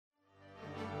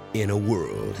In a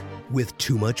world with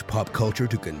too much pop culture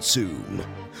to consume,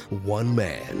 one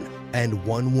man and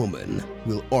one woman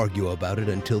will argue about it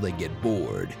until they get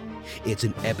bored. It's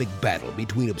an epic battle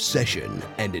between obsession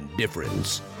and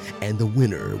indifference, and the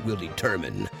winner will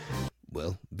determine,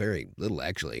 well, very little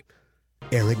actually.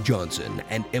 Eric Johnson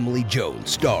and Emily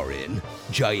Jones star in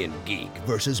Giant Geek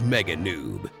vs. Mega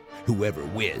Noob. Whoever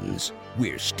wins,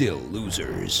 we're still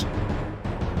losers.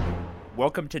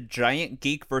 Welcome to Giant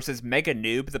Geek vs. Mega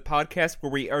Noob, the podcast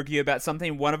where we argue about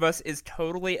something one of us is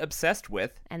totally obsessed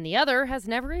with. And the other has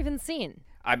never even seen.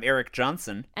 I'm Eric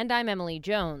Johnson. And I'm Emily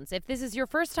Jones. If this is your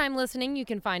first time listening, you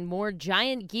can find more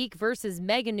Giant Geek vs.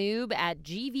 Mega Noob at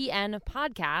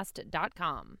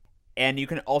gvnpodcast.com. And you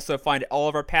can also find all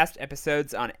of our past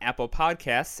episodes on Apple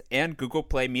Podcasts and Google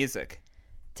Play Music.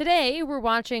 Today, we're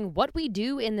watching What We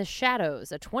Do in the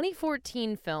Shadows, a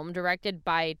 2014 film directed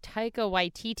by Taika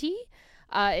Waititi.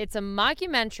 It's a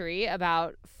mockumentary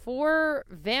about 4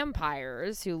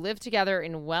 vampires who live together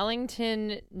in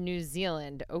Wellington, New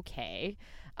Zealand. Okay.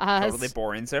 Totally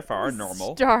boring so far,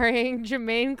 normal. Starring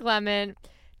Jermaine Clement,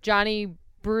 Johnny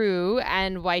Brew,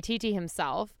 and Waititi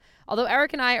himself. Although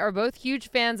Eric and I are both huge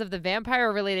fans of the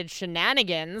vampire-related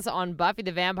shenanigans on Buffy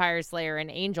the Vampire Slayer and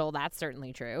Angel, that's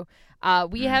certainly true,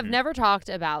 we have never talked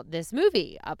about this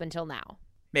movie up until now.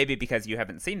 Maybe because you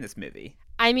haven't seen this movie.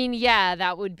 I mean, yeah,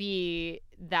 that would be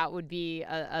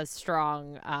a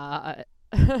strong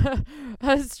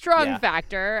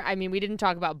factor. I mean, we didn't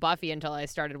talk about Buffy until I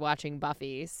started watching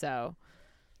Buffy, so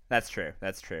that's true.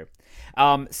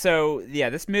 So yeah,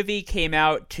 this movie came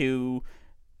out to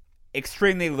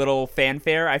extremely little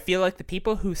fanfare. I feel like the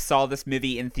people who saw this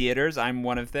movie in theaters, I'm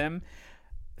one of them,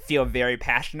 feel very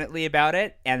passionately about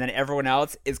it, and then everyone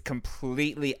else is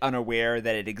completely unaware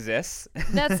that it exists.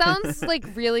 That sounds like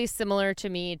really similar to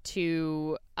me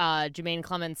to Jermaine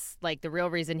Clement's, like, the real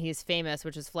reason he's famous,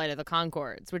 which is Flight of the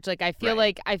Conchords, which, like, I feel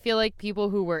like people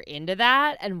who were into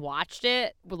that and watched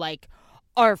it were like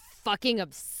are fucking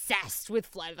obsessed with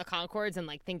Flight of the Conchords and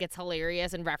like think it's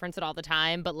hilarious and reference it all the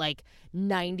time, but like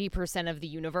 90% of the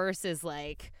universe is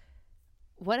like,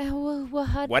 what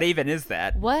even is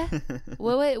that? What?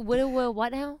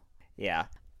 What now? Yeah.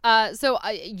 So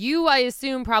you, I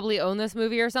assume, probably own this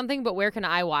movie or something, but where can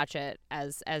I watch it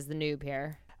as the noob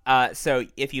here? So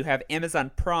if you have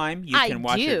Amazon Prime, you can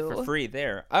watch it for free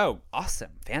there. Oh,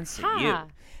 awesome. Fancy you.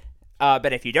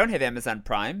 But if you don't have Amazon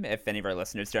Prime, if any of our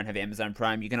listeners don't have Amazon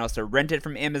Prime, you can also rent it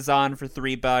from Amazon for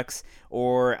 $3,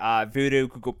 or Vudu,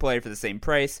 Google Play for the same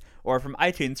price, or from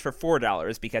iTunes for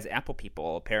 $4, because Apple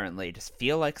people apparently just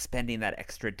feel like spending that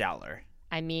extra $1.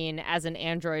 I mean, as an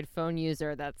Android phone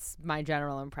user, that's my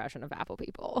general impression of Apple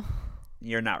people.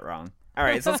 You're not wrong. All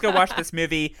right, so let's go watch this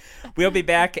movie. We'll be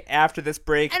back after this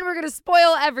break. And we're going to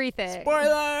spoil everything.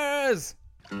 Spoilers!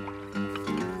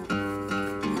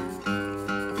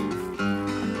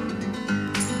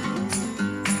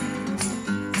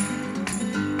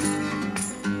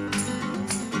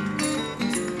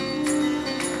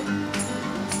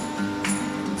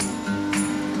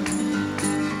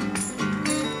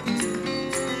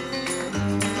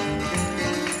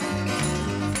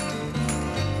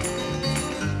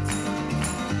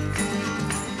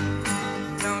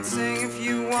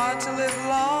 To live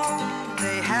long,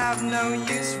 they have no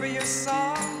use for your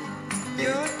song.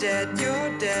 You're dead,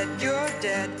 you're dead, you're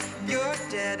dead, you're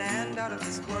dead and out of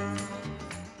this world.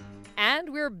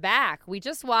 And we're back. We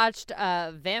just watched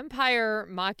a vampire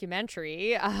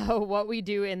mockumentary, What We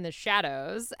Do in the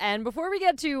Shadows. And before we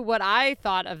get to what I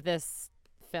thought of this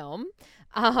film,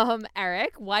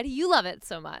 Eric, why do you love it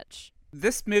so much?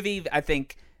 This movie, I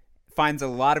think, finds a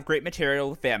lot of great material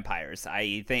with vampires.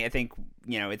 I think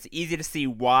you know, it's easy to see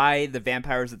why the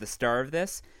vampires are the star of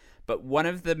this, but one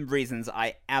of the reasons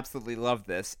I absolutely love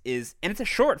this is, and it's a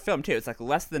short film too, it's like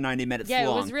less than 90 minutes long.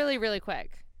 Yeah, it was really, really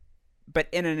quick. But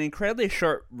in an incredibly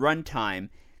short runtime,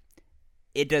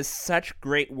 it does such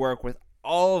great work with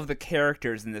all of the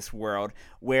characters in this world,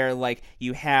 where like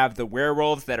you have the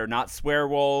werewolves that are not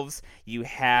swearwolves, you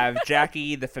have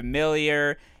Jackie the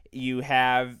familiar, you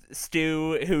have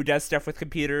Stu, who does stuff with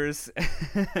computers,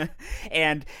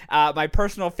 and my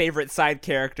personal favorite side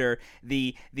character,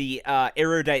 the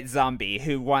erudite zombie,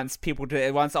 who wants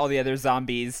all the other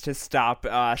zombies to stop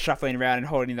shuffling around and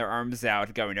holding their arms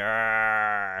out, going.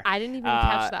 Arr! I didn't even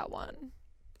catch that one.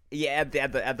 Yeah,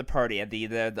 at the party, at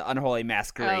the unholy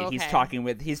masquerade, oh, okay. he's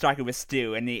talking with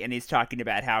Stu, and he's talking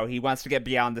about how he wants to get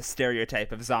beyond the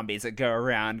stereotype of zombies that go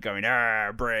around going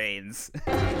brains.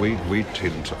 We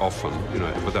tend to often, you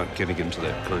know, without getting into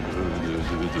that kind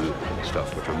of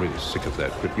stuff, which I'm really sick of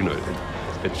that, but you know,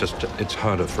 it's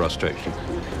harder for us to actually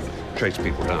chase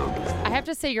people down. I have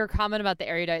to say, your comment about the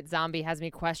erudite zombie has me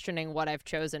questioning what I've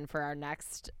chosen for our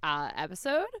next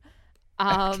episode.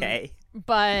 Okay.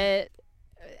 But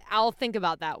I'll think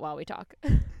about that while we talk.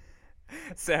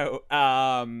 So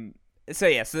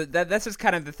that's just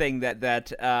kind of the thing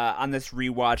that on this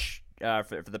rewatch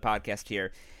for the podcast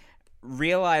here,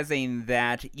 realizing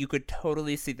that you could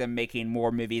totally see them making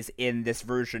more movies in this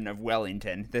version of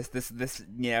Wellington, this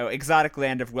exotic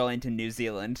land of Wellington, New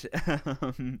Zealand,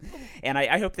 and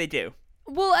I hope they do.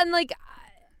 Well, and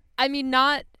I mean,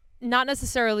 not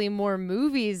necessarily more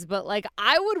movies, but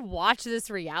I would watch this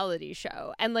reality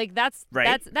show, and that's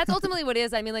ultimately what it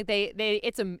is. I mean,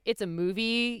 it's a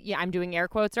movie. Yeah, I'm doing air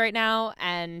quotes right now,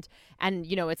 and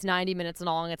it's 90 minutes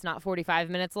long. It's not 45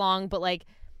 minutes long, but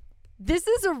this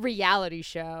is a reality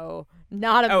show,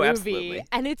 not a movie, absolutely.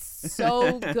 And it's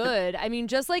so good. I mean,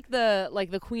 just like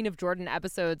the Queen of Jordan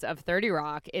episodes of 30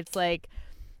 Rock, it's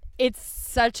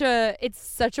such a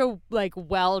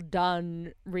well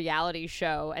done reality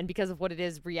show, and because of what it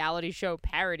is, reality show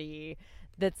parody.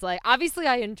 That's obviously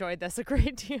I enjoyed this a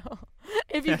great deal.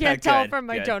 If you can't tell from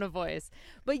my tone of voice,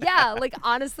 but yeah,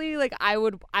 honestly, I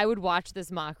would watch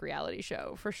this mock reality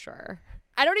show for sure.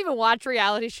 I don't even watch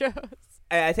reality shows.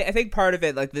 I think part of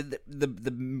it,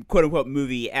 the quote unquote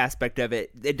movie aspect of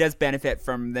it, it does benefit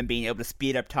from them being able to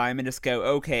speed up time and just go,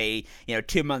 okay,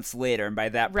 2 months later, and by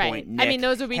that point, Nick I mean,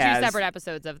 those would be 2 separate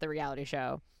episodes of the reality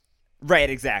show. Right,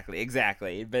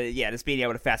 exactly. But yeah, just being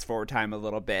able to fast forward time a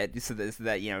little bit so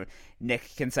that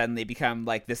Nick can suddenly become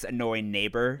this annoying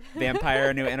neighbor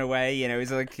vampire in a way. He's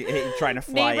trying to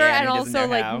fly neighbor in and he doesn't also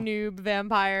know how. noob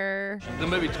vampire. The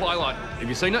movie Twilight. Have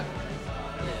you seen it?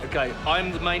 Okay,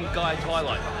 I'm the main guy,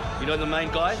 Twilight. You know the main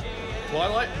guy,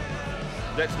 Twilight?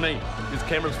 That's me. His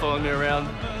camera's following me around.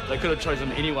 They could have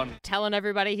chosen anyone. Telling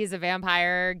everybody he's a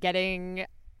vampire,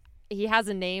 he has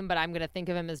a name, but I'm going to think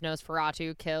of him as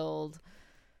Nosferatu, killed.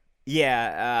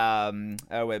 Yeah,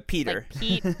 Peter.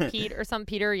 Pete or something,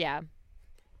 Peter, yeah.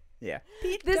 Yeah.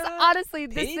 This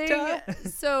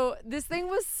thing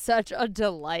was such a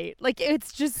delight.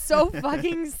 It's just so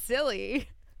fucking silly.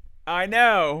 I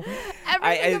know.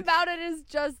 Everything about it is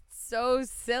just so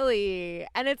silly.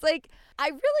 And it's I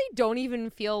really don't even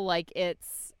feel like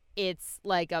it's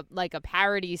like a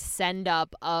parody send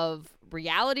up of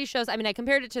reality shows. I mean, I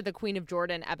compared it to the Queen of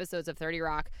Jordan episodes of 30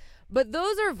 Rock, but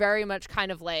those are very much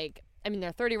kind of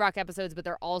they're 30 Rock episodes, but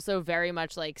they're also very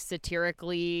much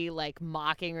satirically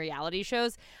mocking reality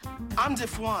shows. I'm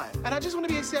Defuan, and I just want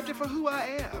to be accepted for who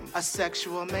I am, a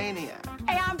sexual maniac.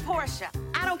 Hey, I'm Portia.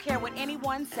 I don't care what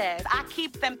anyone says. I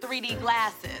keep them 3D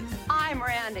glasses. I'm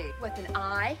Randy, with an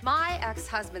I. My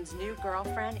ex-husband's new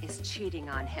girlfriend is cheating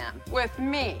on him with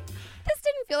me. This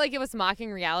didn't feel like it was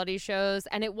mocking reality shows,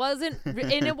 and it wasn't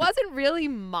really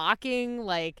mocking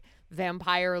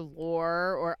vampire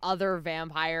lore or other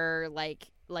vampire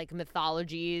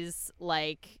mythologies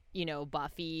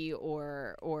Buffy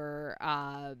or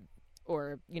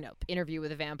Interview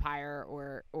with a Vampire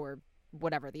or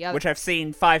whatever the other, which I've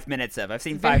seen 5 minutes of. I've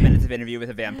seen 5 minutes of Interview with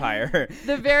a Vampire.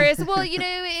 The various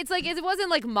it's it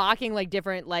wasn't mocking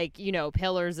different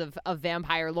pillars of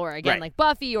vampire lore again, right.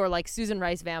 Buffy or Susan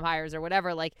Rice vampires or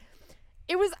whatever.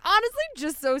 It was honestly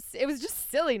just it was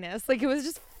just silliness. It was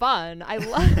just fun. I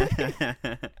love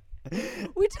it.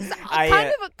 Which is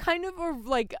kind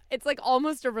of it's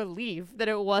almost a relief that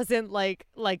it wasn't a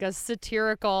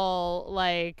satirical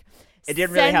it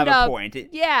didn't really have a point.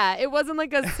 It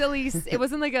wasn't a silly it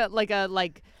wasn't a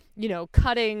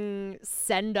cutting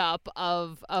send up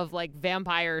of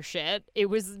vampire shit. It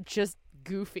was just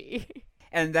goofy.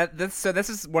 And this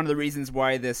is one of the reasons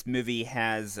why this movie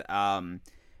has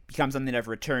become something I've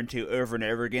returned to over and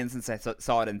over again since I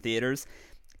saw it in theaters,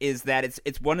 is that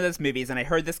it's one of those movies, and I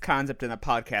heard this concept in a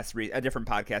different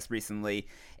podcast recently,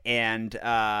 and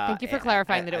thank you for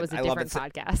clarifying that it was a different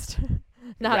podcast.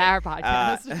 Not right. Our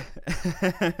podcast.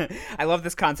 I love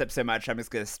this concept so much, I'm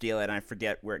just going to steal it, and I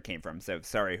forget where it came from, so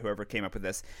sorry, whoever came up with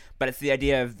this. But it's the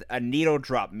idea of a needle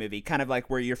drop movie, kind of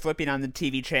where you're flipping on the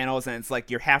TV channels, and it's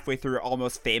you're halfway through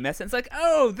Almost Famous, and it's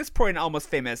oh, this point in Almost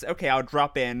Famous, okay, I'll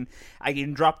drop in. I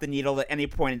can drop the needle at any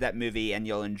point in that movie, and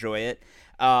you'll enjoy it.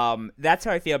 That's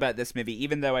how I feel about this movie,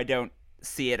 even though I don't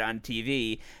see it on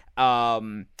TV.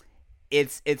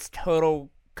 It's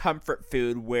total comfort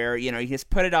food where you just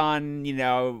put it on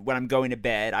when I'm going to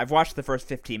bed. I've watched the first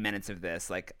 15 minutes of this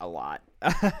a lot.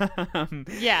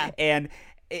 Yeah, and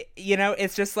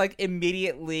it's just like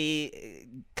immediately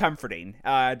comforting.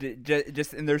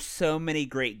 Just and there's so many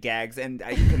great gags, and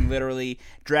you can literally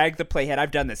drag the playhead.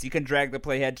 I've done this. You can drag the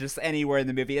playhead just anywhere in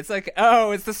the movie. It's like,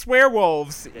 oh, it's the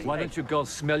swearwolves. Why don't you girls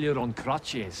smell your own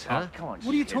crotches, huh? Come on.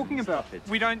 What are you talking about?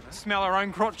 We don't smell our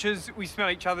own crotches. We smell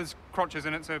each other's crotches,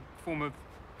 and it's a form of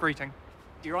greeting.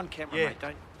 You're on camera, mate.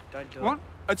 Don't do it. What?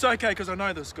 It's okay, because I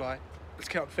know this guy. It's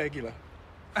Count Fagula.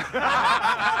 Hey,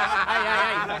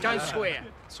 don't swear.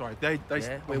 Sorry,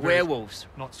 We're werewolves.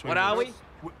 Not What are we?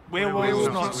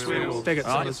 werewolves, not swearwolves.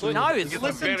 Faggots. No, it's It's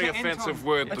a very offensive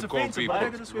word to call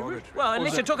people. Well,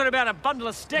 unless you're talking about a bundle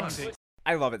of sticks.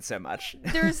 I love it so much.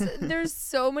 There's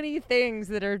so many things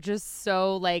that are just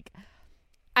so like,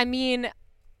 I mean,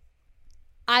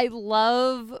 I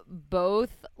love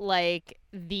both like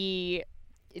the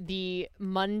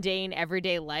mundane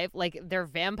everyday life, like they're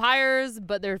vampires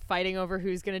but they're fighting over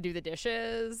who's gonna do the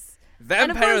dishes.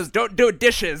 Vampires don't do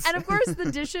dishes. And of course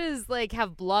the dishes like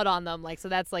have blood on them, like, so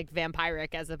that's like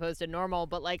vampiric as opposed to normal,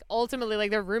 but like ultimately like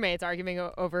they're roommates arguing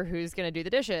over who's gonna do the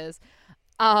dishes.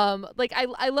 Like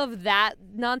I love that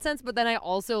nonsense, but then I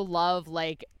also love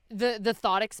like the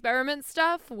thought experiment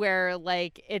stuff where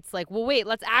like it's like, well, wait,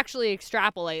 let's actually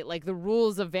extrapolate like the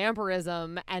rules of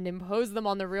vampirism and impose them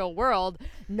on the real world.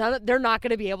 They're not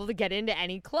going to be able to get into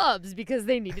any clubs because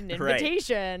they need an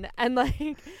invitation. Right. And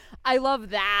like I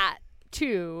love that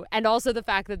too. And also the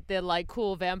fact that the like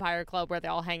cool vampire club where they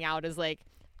all hang out is like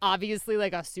obviously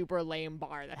like a super lame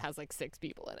bar that has like 6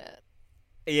 people in it.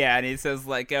 Yeah, and he says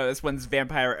like, oh, this one's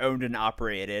vampire owned and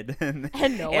operated. and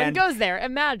no one goes there.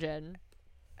 Imagine.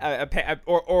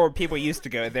 Or people used to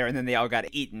go there and then they all got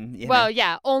eaten. Well,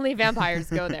 yeah, only vampires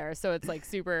go there, so it's like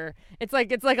super. It's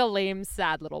like a lame,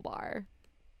 sad little bar.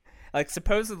 Like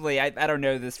supposedly, I don't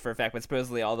know this for a fact, but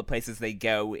supposedly all the places they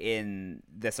go in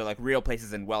this are like real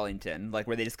places in Wellington, like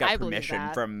where they just got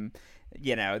permission from,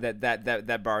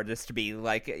 that bar just to be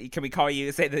like, can we call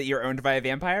you, say that you're owned by a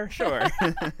vampire? Sure.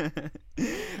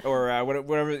 Or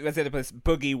whatever, what's the other place?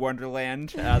 Boogie Wonderland,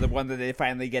 the one that they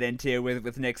finally get into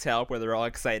with Nick's help, where they're all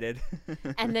excited.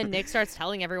 And then Nick starts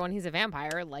telling everyone he's a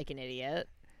vampire, like an idiot.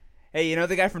 Hey, you know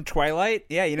the guy from Twilight?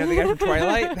 Yeah, you know the guy from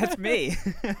Twilight? That's me.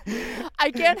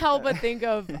 I can't help but think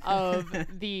of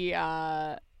the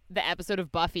episode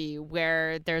of Buffy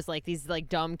where there's like these like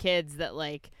dumb kids that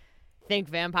like think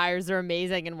vampires are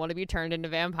amazing and want to be turned into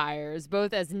vampires,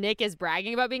 both as Nick is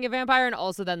bragging about being a vampire and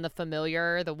also then the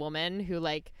familiar, the woman who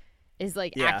like is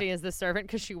like acting as the servant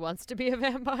because she wants to be a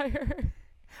vampire.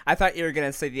 I thought you were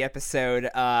gonna say the episode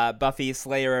Buffy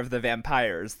Slayer of the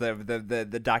Vampires,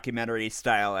 the documentary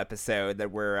style episode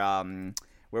that where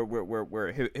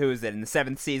who is it in the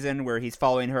 7th season where he's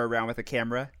following her around with a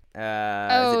camera.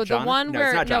 The one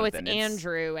where it's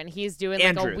Andrew and he's doing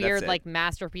like a weird like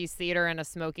masterpiece theater in a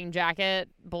smoking jacket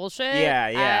bullshit.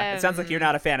 Yeah. It sounds like you're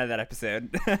not a fan of that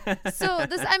episode. So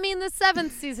the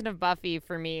 7th season of Buffy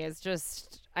for me is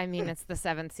just, it's the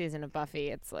 7th season of Buffy.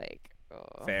 It's like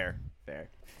fair. But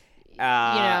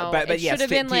yes, should have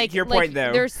been like your point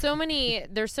though. There's so many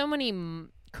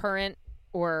current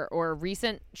or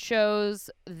recent shows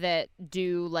that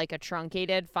do like a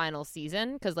truncated final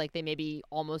season because like they maybe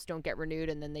almost don't get renewed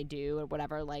and then they do or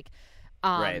whatever. Like,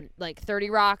 like 30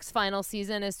 Rock's final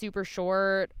season is super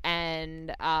short,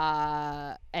 and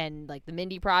like the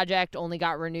Mindy Project only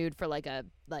got renewed for like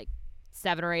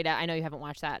 7 or 8. I know you haven't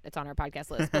watched that. It's on our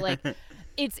podcast list, but like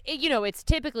it's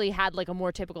typically had like a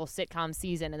more typical sitcom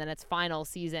season, and then its final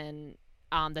season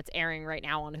that's airing right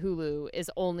now on Hulu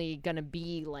is only gonna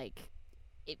be like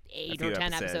 8 or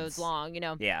 10 episodes long,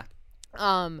 Yeah.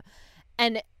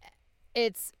 And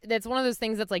that's one of those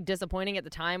things that's like disappointing at the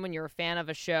time when you're a fan of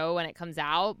a show and it comes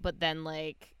out, but then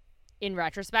like in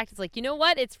retrospect it's like, you know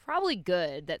what, it's probably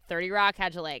good that 30 Rock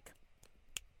had to like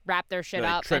wrap their shit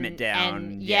up, trim it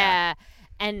down,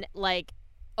 and like,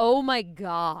 oh my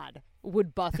god,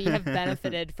 would Buffy have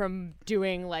benefited from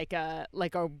doing like a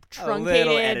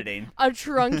truncated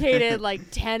like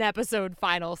 10 episode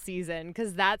final season,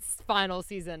 because that final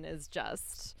season is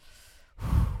just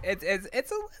it's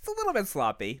a little bit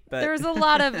sloppy, but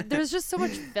there's just so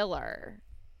much filler.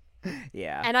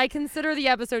 Yeah. And I consider the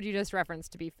episode you just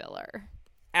referenced to be filler.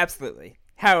 Absolutely.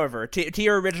 However, to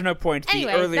your original point, the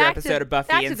earlier episode of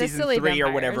Buffy in season 3 vampires.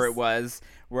 Or whatever it was,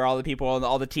 where all the people,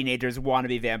 all the teenagers want to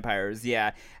be vampires.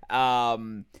 Yeah.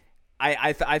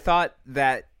 I thought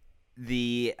that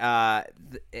the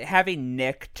having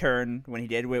Nick turn when he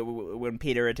did, when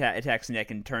Peter attacks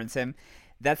Nick and turns him,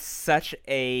 that's such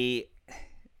a,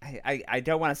 I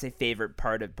don't want to say favorite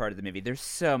part of the movie. There's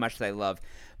so much that I love,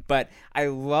 but I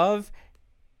love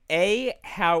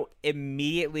how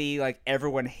immediately like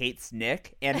everyone hates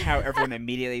Nick, and how everyone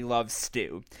immediately loves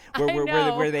Stu,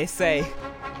 where they say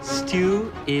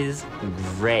Stu is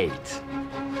great.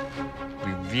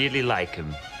 We really like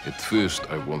him. At first,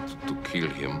 I wanted to kill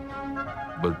him,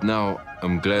 but now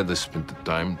I'm glad I spent the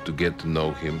time to get to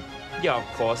know him. Yeah, of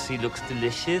course, he looks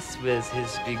delicious with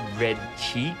his big red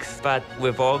cheeks, but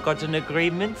we've all got an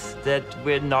agreement that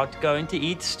we're not going to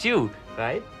eat Stu,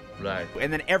 right? Right.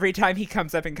 And then every time he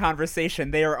comes up in conversation,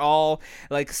 they are all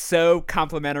like so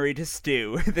complimentary to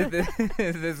Stu.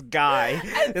 This guy,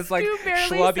 this like Stu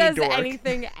barely schlubby says dork.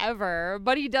 anything ever,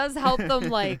 but he does help them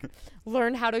like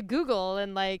learn how to Google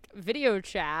and like video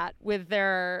chat with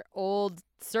their old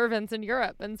servants in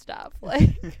Europe and stuff.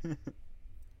 Like,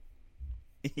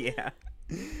 yeah.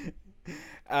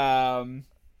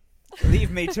 Leave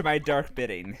me to my dark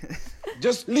bidding.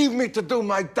 Just leave me to do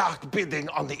my dark bidding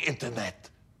on the internet.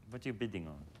 What are you bidding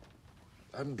on?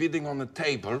 I'm bidding on a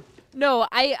table. no,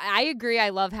 I agree. I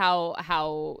love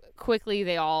how quickly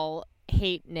they all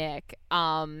hate Nick.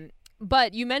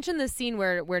 But you mentioned the scene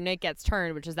where Nick gets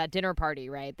turned, which is that dinner party,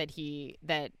 right?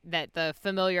 That the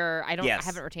familiar, I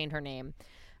haven't retained her name.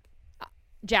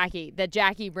 Jackie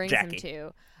brings him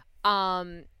to.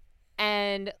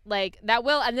 And like that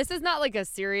and this is not like a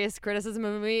serious criticism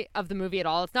of the movie at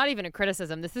all. It's not even a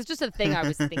criticism. This is just a thing I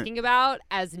was thinking about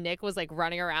as Nick was like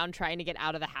running around trying to get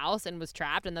out of the house and was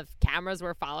trapped and the cameras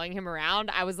were following him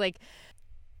around. I was like,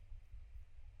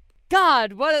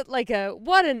 God, what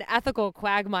an ethical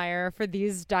quagmire for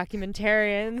these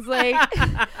documentarians. Like,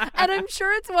 and I'm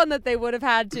sure it's one that they would have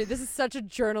had to. This is such a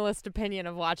journalist opinion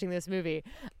of watching this movie.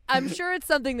 I'm sure it's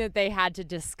something that they had to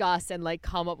discuss and like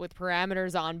come up with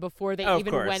parameters on before they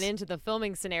even went into the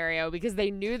filming scenario, because they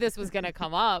knew this was going to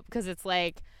come up, because it's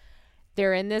like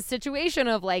they're in this situation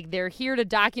of like they're here to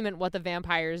document what the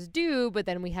vampires do, but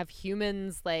then we have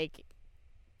humans like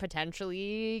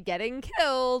potentially getting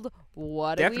killed.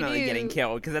 What do we do? Definitely getting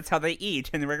killed, because that's how they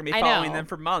eat, and we're gonna be following them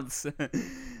for months.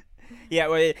 Yeah,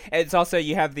 well, it's also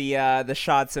you have the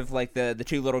shots of like the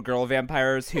two little girl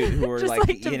vampires who are just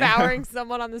like devouring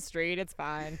someone on the street. It's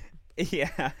fine.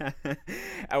 Yeah.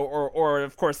 or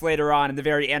of course later on in the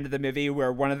very end of the movie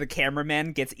where one of the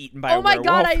cameramen gets eaten by a werewolf. Oh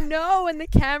my God, I know. And the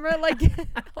camera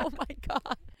oh my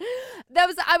God.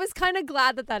 I was kind of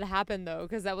glad that happened though,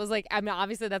 because that was like, I mean,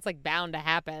 obviously that's like bound to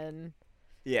happen.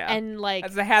 Yeah. And like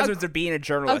that's the hazards of being a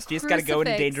journalist. You just got to go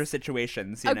into dangerous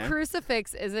situations, you know. A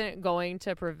crucifix isn't going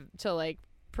to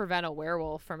prevent a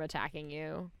werewolf from attacking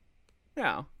you.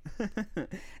 No.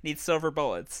 Needs silver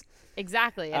bullets.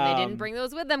 Exactly. And they didn't bring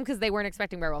those with them because they weren't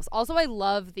expecting werewolves. Also, I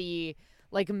love the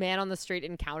like man on the street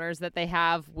encounters that they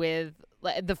have with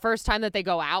the first time that they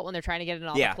go out when they're trying to get in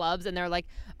all the clubs, and they're like,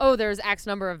 oh, there's X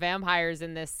number of vampires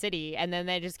in this city. And then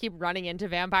they just keep running into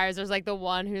vampires. There's like the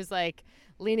one who's like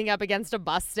leaning up against a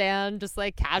bus stand, just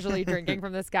like casually drinking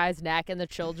from this guy's neck, and the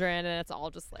children. And it's all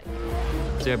just like...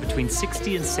 There are between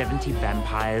 60 and 70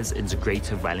 vampires in the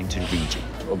greater Wellington region.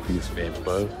 Obvious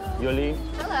vampire. Yoli.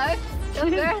 Hello.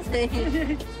 John Thursday.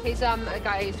 He's a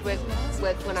guy I used to work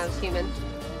with when I was human.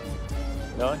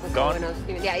 No, gone? When I was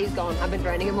human. Yeah, he's gone. I've been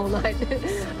draining him all night.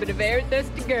 I've been a very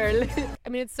thirsty girl. I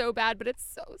mean, it's so bad, but it's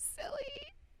so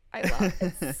silly. I love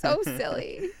it. It's so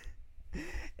silly.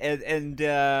 And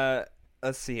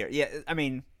let's see here. Yeah, I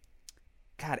mean,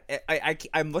 God,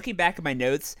 I'm looking back at my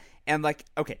notes, and like,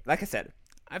 okay, like I said,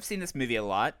 I've seen this movie a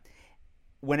lot.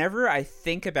 Whenever I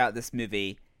think about this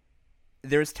movie,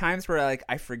 there's times where like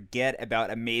I forget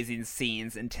about amazing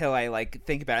scenes until I like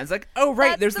think about it. It's like, oh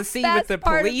right, there's the scene with the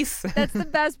police. That's the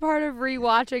best part of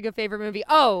rewatching a favorite movie.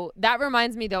 Oh, that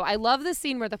reminds me though. I love the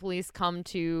scene where the police come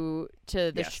to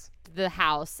the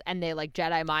house and they like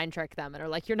Jedi mind trick them and are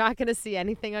like, you're not going to see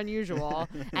anything unusual,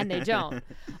 and they don't.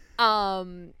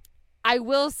 I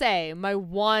will say my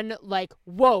one like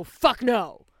whoa fuck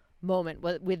no moment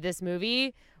with this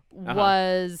movie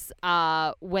was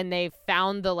when they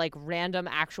found the like random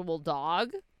actual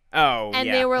dog. Oh, and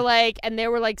they were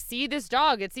like, see this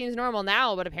dog, it seems normal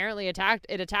now, but apparently it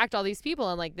attacked all these people,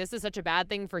 and like this is such a bad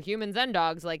thing for humans and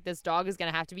dogs. Like this dog is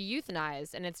gonna have to be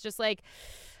euthanized, and it's just like,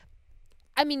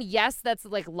 I mean, yes, that's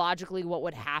like logically what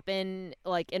would happen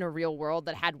like in a real world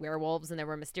that had werewolves and there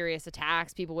were mysterious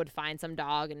attacks. People would find some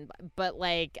dog, but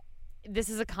like this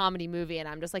is a comedy movie, and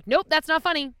I'm just like, nope, that's not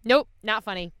funny. Nope, not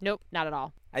funny. Nope, not at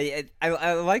all. I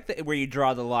like where you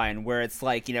draw the line, where it's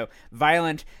like, you know,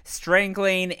 violent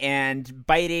strangling and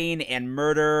biting and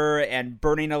murder and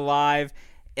burning alive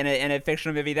in a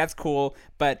fictional movie. That's cool,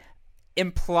 but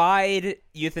implied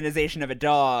euthanization of a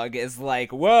dog is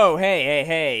like, whoa,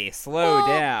 hey, slow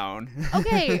down.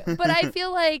 Okay, but I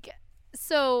feel like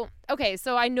So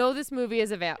I know this movie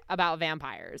is about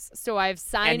vampires. So I've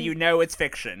signed, and you know it's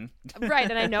fiction, right?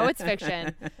 And I know it's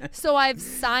fiction. So I've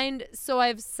signed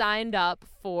up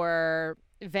for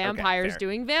vampires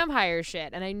doing vampire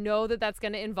shit, and I know that that's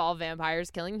going to involve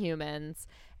vampires killing humans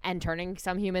and turning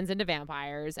some humans into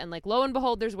vampires. And like, lo and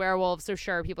behold, there's werewolves. So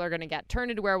sure, people are going to get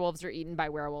turned into werewolves or eaten by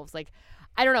werewolves. Like,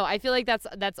 I don't know. I feel like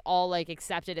that's all like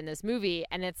accepted in this movie,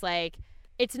 and it's like.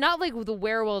 It's not like the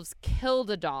werewolves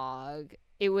killed a dog.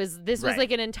 This was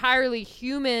like an entirely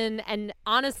human and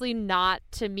honestly not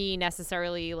to me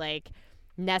necessarily like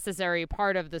necessary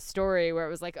part of the story where it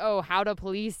was like, oh, how do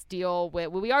police deal with,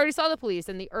 well, we already saw the police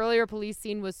and the earlier police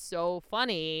scene was so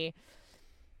funny.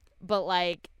 But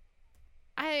like,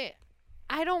 I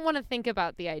don't want to think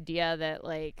about the idea that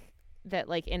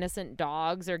innocent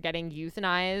dogs are getting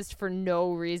euthanized for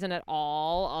no reason at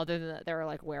all other than that there are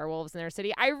like werewolves in their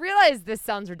city. I realize this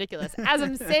sounds ridiculous. As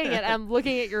I'm saying it, I'm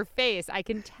looking at your face. I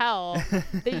can tell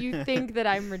that you think that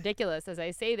I'm ridiculous as I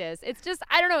say this. It's just,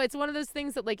 I don't know. It's one of those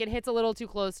things that like it hits a little too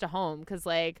close to home because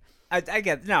like I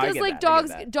get like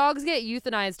that. dogs get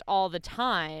euthanized all the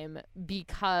time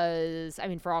because I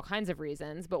mean for all kinds of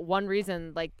reasons, but one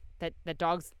reason like that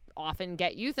dogs often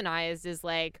get euthanized is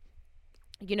like,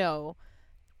 you know,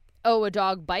 oh, a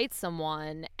dog bites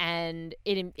someone and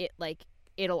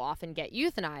it'll often get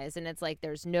euthanized, and it's like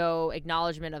there's no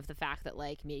acknowledgement of the fact that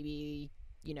like maybe,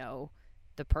 you know,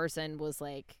 the person was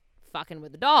like fucking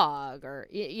with the dog or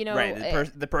you know,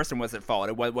 right, the person was at fault.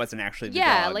 It wasn't actually the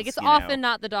dog's, like it's often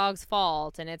not the dog's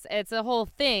fault, and it's a whole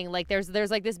thing. Like there's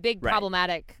like this big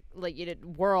problematic like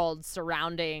world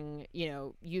surrounding, you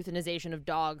know, euthanization of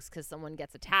dogs because someone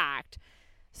gets attacked.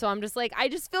 So I'm just like, I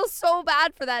just feel so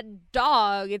bad for that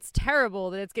dog. It's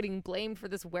terrible that it's getting blamed for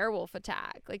this werewolf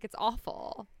attack. Like, it's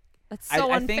awful. That's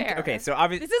so unfair. Think, okay, so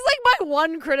obviously... This is like my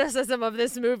one criticism of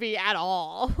this movie at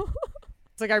all.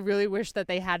 It's like, I really wish that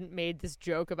they hadn't made this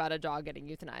joke about a dog getting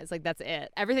euthanized. Like, that's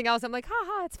it. Everything else, I'm like,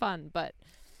 haha, it's fun, but...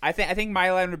 I think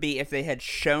my line would be if they had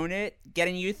shown it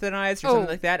getting euthanized or something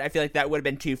like that. I feel like that would have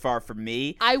been too far for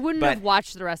me. I wouldn't have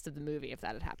watched the rest of the movie if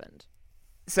that had happened.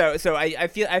 So I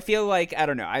feel like, I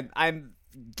don't know, I'm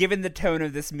given the tone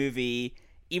of this movie,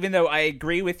 even though I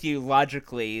agree with you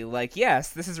logically, like,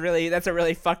 yes, that's a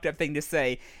really fucked up thing to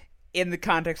say. In the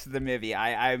context of the movie,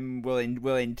 I'm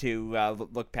willing to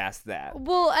look past that.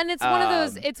 Well, and it's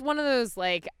one of those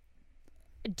like,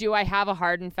 do I have a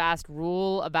hard and fast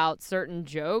rule about certain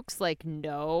jokes? Like,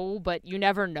 no, but you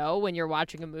never know when you're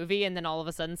watching a movie and then all of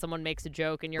a sudden someone makes a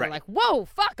joke and you're like, whoa,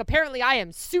 fuck, apparently I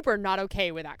am super not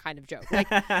okay with that kind of joke. Like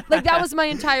that was my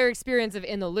entire experience of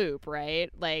In the Loop, right?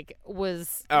 Like,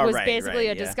 was basically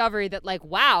a discovery that like,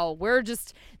 wow,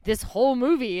 this whole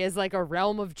movie is like a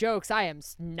realm of jokes I am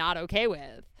not okay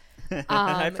with.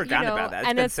 I forgot about that.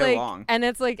 It's been so long. And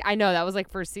it's like, I know that was like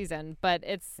first season, but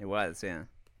it was, yeah.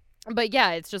 But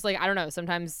yeah, it's just like, I don't know,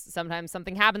 sometimes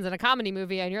something happens in a comedy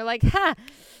movie and you're like, ha,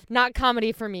 not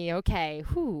comedy for me, okay,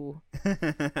 whew.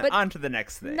 But on to the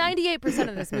next thing. 98%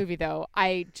 of this movie, though,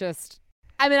 I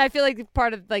feel like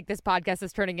part of like this podcast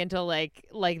is turning into like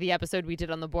the episode we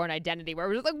did on the Bourne Identity where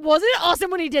we're just like, wasn't it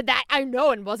awesome when he did that? I know,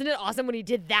 and wasn't it awesome when he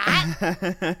did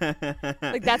that?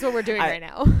 Like, that's what we're doing right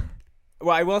now.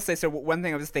 Well, I will say, so one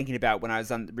thing I was thinking about when I was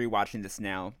rewatching this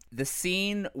now, the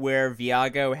scene where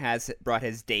Viago has brought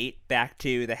his date back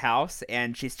to the house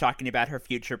and she's talking about her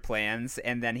future plans,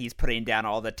 and then he's putting down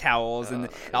all the towels and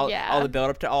all the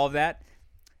build up to all of that.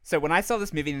 So when I saw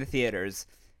this movie in the theaters,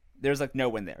 there was like no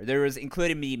one there. There was,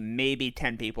 including me, maybe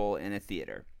 10 people in a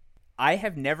theater. I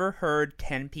have never heard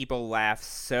 10 people laugh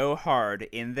so hard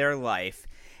in their life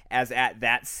as at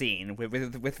that scene with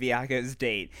Viago's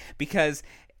date, because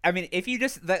I mean, if you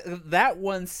just that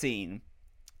one scene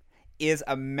is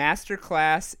a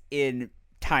masterclass in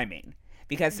timing,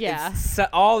 because it's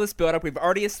all this build up. We've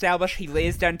already established he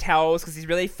lays down towels because he's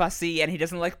really fussy and he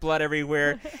doesn't like blood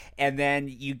everywhere, and then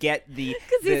you get because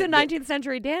he's a 19th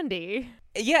century dandy.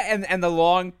 Yeah, and the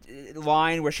long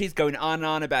line where she's going on and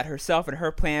on about herself and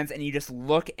her plans, and you just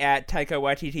look at Taika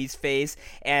Waititi's face,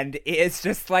 and it's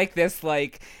just like this,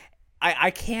 like.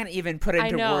 I can't even put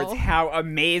into words how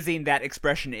amazing that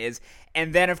expression is.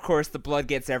 And then, of course, the blood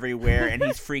gets everywhere and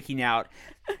he's freaking out.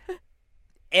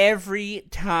 Every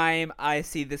time I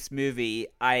see this movie,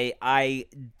 I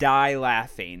die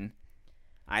laughing.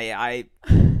 I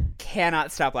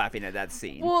cannot stop laughing at that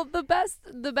scene. Well, the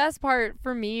best part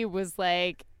for me was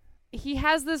like, he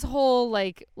has this whole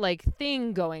like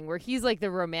thing going where he's like the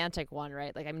romantic one,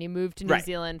 right? Like, I mean, he moved to New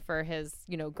Zealand for his,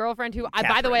 girlfriend, who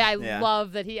by the way, I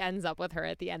love that he ends up with her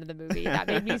at the end of the movie. That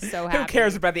made me so happy. Who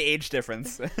cares about the age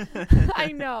difference?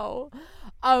 I know.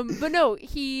 But no,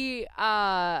 he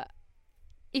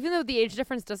even though the age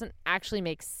difference doesn't actually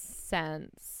make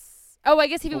sense. Oh, I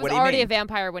guess he was already a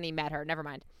vampire when he met her. Never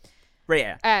mind.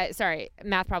 Right. Yeah. Sorry,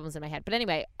 math problems in my head. But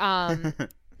anyway,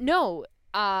 no.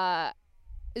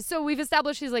 So we've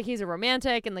established he's a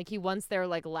romantic and like he wants their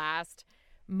like last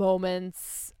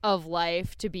moments of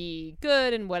life to be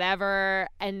good and whatever.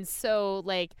 And so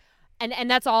like, and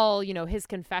that's all, you know, his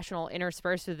confessional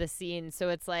interspersed with the scene. So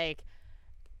it's like,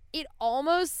 it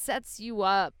almost sets you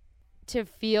up to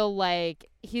feel like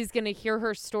he's going to hear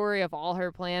her story of all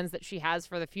her plans that she has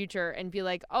for the future and be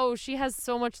like, oh, she has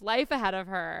so much life ahead of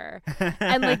her,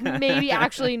 and like maybe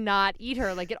actually not eat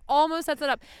her. Like it almost sets it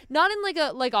up, not in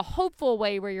like a hopeful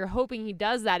way where you're hoping he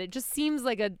does that. It just seems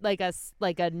like a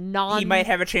non. He might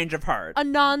have a change of heart. A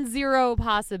non-zero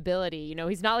possibility. You know,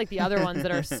 he's not like the other ones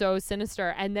that are so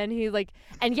sinister. And then he like,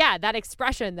 and yeah, that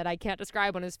expression that I can't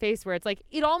describe on his face where it's like,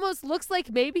 it almost looks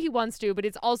like maybe he wants to, but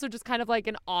it's also just kind of like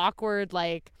an awkward,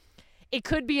 like, it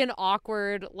could be an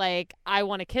awkward, like, I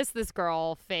want to kiss this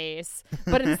girl face,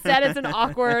 but instead it's an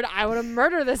awkward, I want to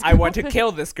murder this girl. I want to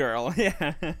kill this girl.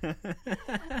 Yeah. And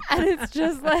it's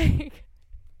just like,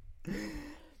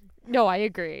 no, I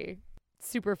agree.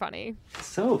 Super funny.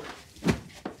 So,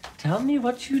 tell me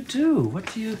what you do.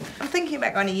 What do you... I'm thinking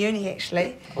about going to uni,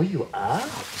 actually. Oh, you are?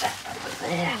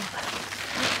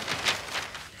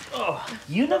 Oh,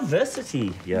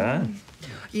 university, yeah?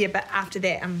 Yeah, but after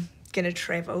that, I'm going to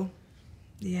travel.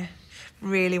 Yeah,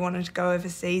 really wanted to go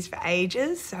overseas for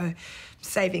ages, so I'm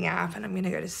saving up and I'm going to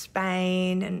go to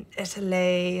Spain and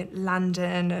Italy and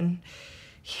London and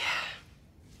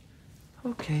yeah.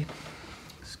 Okay,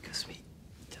 excuse me,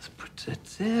 just put it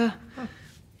there. Oh.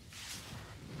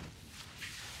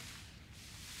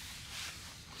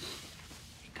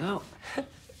 There you go.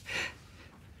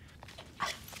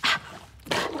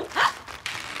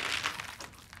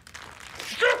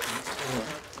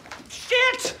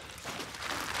 Shit!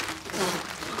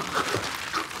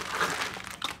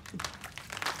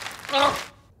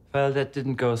 Well, that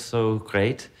didn't go so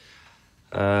great.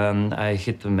 I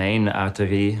hit the main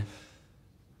artery.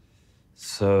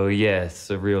 So, yeah, it's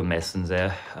a real mess in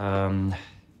there. On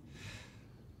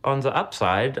the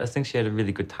upside, I think she had a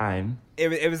really good time.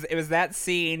 It was that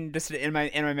scene, just in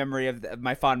my memory of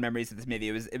my fond memories of this movie.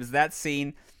 It was that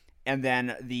scene, and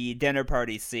then the dinner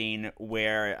party scene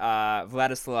where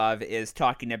Vladislav is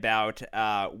talking about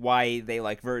why they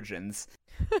like virgins.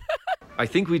 I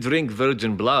think we drink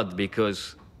virgin blood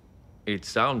because it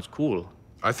sounds cool.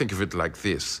 I think of it like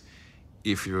this.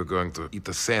 If you were going to eat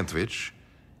a sandwich,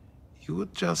 you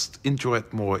would just enjoy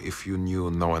it more if you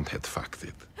knew no one had fucked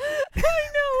it. I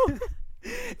know.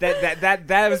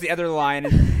 That was the other line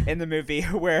in the movie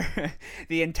where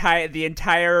the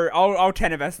entire all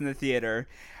 10 of us in the theater,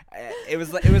 it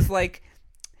was like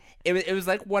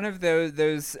one of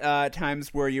those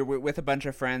times where you're with a bunch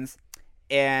of friends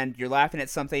and you're laughing at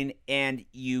something and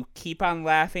you keep on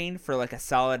laughing for like a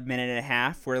solid minute and a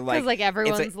half where like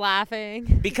everyone's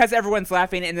laughing. Because everyone's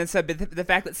laughing, and then the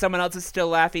fact that someone else is still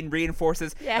laughing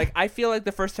reinforces. Yeah. Like, I feel like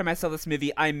the first time I saw this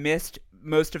movie, I missed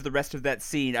most of the rest of that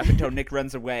scene up until Nick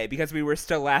runs away because we were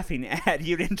still laughing at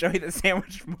you'd enjoy the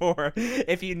sandwich more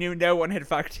if you knew no one had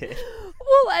fucked it.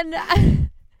 Well, and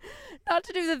not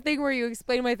to do the thing where you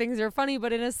explain why things are funny,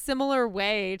 but in a similar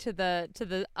way to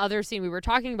the other scene we were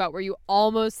talking about where you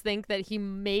almost think that he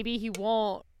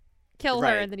won't kill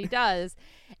her and then he does.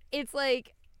 It's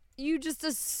like you just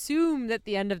assume that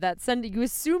the end of that sentence, you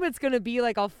assume it's going to be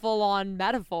like a full-on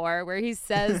metaphor where he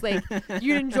says like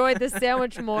you'd enjoy the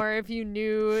sandwich more if you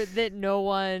knew that no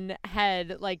one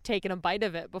had like taken a bite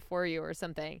of it before you or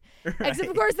something. Right. Except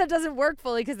of course that doesn't work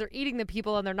fully because they're eating the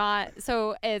people and they're not.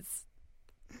 So it's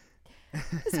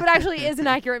this one actually is an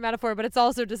accurate metaphor, but it's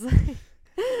also just like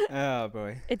oh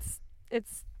boy. It's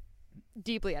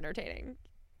deeply entertaining.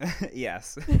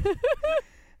 Yes.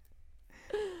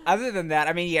 Other than that,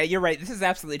 I mean, yeah, you're right. This is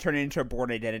absolutely turning into a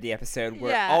Bourne Identity episode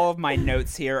where all of my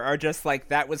notes here are just like,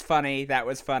 that was funny, that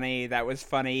was funny, that was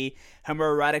funny,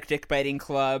 homoerotic dick-biting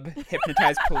club,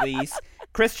 hypnotized police,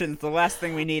 Christians, the last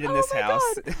thing we need in this house.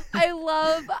 God. I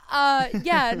love, I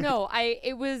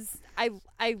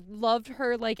loved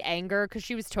her, like, anger because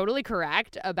she was totally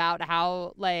correct about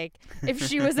how, like, if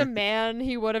she was a man,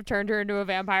 he would have turned her into a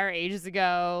vampire ages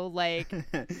ago, like...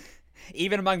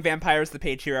 Even among vampires, the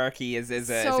patriarchy is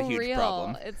a huge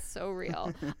problem. It's so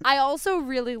real. I also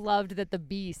really loved that the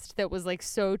Beast that was like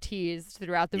so teased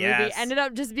throughout the movie ended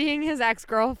up just being his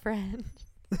ex-girlfriend.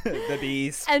 The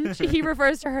Beast. And he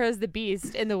refers to her as the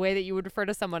Beast in the way that you would refer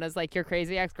to someone as like your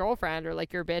crazy ex-girlfriend or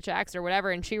like your bitch ex or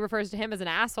whatever. And she refers to him as an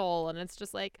asshole. And it's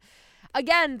just like,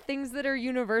 again, things that are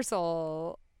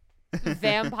universal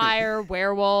vampire,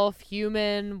 werewolf,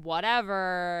 human,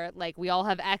 whatever. Like, we all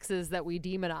have exes that we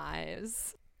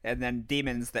demonize. And then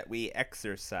demons that we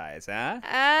exorcise, huh?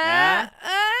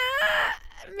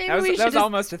 Maybe that was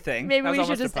almost a thing. Maybe we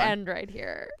should just end right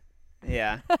here.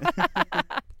 Yeah.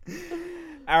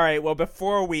 All right. Well,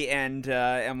 before we end,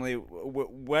 Emily,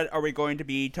 what are we going to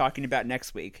be talking about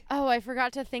next week? Oh, I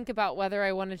forgot to think about whether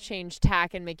I want to change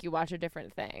tack and make you watch a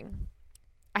different thing.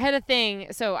 I had a thing.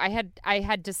 So I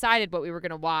had decided what we were going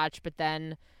to watch, but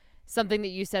then something that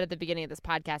you said at the beginning of this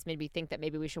podcast made me think that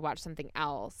maybe we should watch something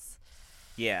else.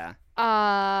 Yeah.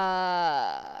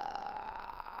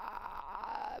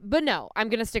 But no, I'm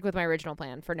gonna stick with my original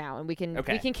plan for now, and we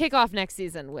can kick off next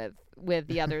season with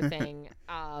the other thing,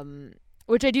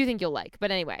 which I do think you'll like.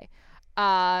 But anyway,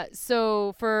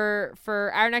 so for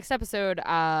our next episode,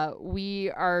 we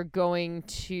are going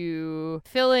to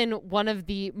fill in one of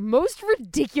the most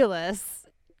ridiculous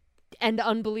and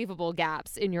unbelievable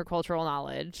gaps in your cultural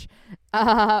knowledge,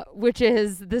 which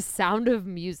is The Sound of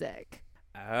Music.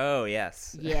 Oh,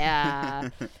 yes. Yeah.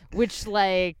 Which,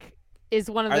 like, is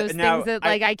one of those things that,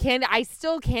 like, I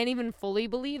still can't even fully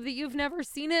believe that you've never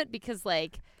seen it because,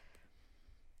 like,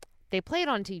 they play it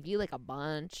on TV, like, a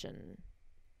bunch, and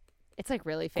it's, like,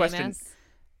 really famous. Question.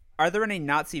 Are there any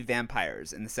Nazi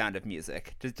vampires in The Sound of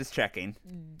Music? Just checking.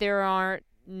 There aren't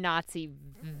Nazi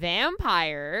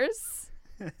vampires.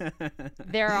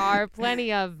 There are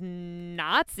plenty of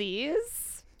Nazis.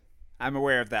 I'm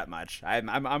aware of that much.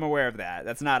 I'm aware of that.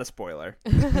 That's not a spoiler.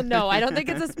 No, I don't think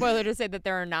it's a spoiler to say that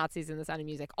there are Nazis in The Sound of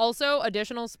Music. Also,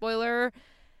 additional spoiler,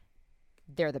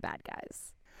 they're the bad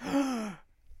guys.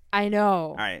 I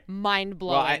know. All right.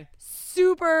 Mind-blowing. Well,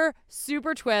 super,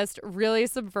 super twist, really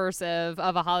subversive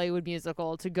of a Hollywood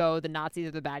musical to go the Nazis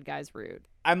are the bad guys route.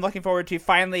 I'm looking forward to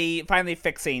finally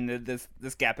fixing this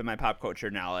gap in my pop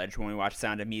culture knowledge when we watch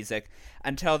Sound of Music.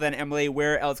 Until then, Emily,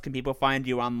 where else can people find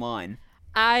you online?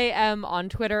 I am on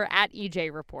Twitter at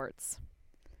EJ Reports.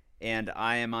 And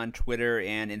I am on Twitter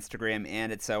and Instagram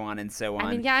and so on and so on.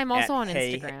 I mean, yeah, I'm also on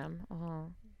Instagram.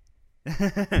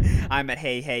 I'm at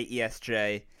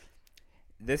HeyHeyESJ.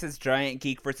 This is Giant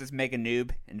Geek versus Mega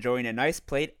Noob, enjoying a nice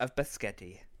plate of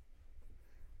biscotti.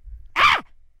 Ah!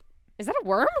 Is that a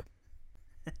worm?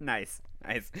 Nice.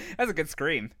 That's a good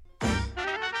scream.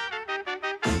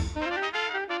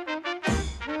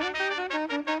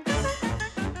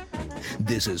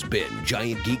 This has been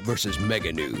Giant Geek vs.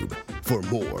 Mega Noob. For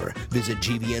more, visit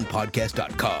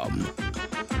GVNpodcast.com.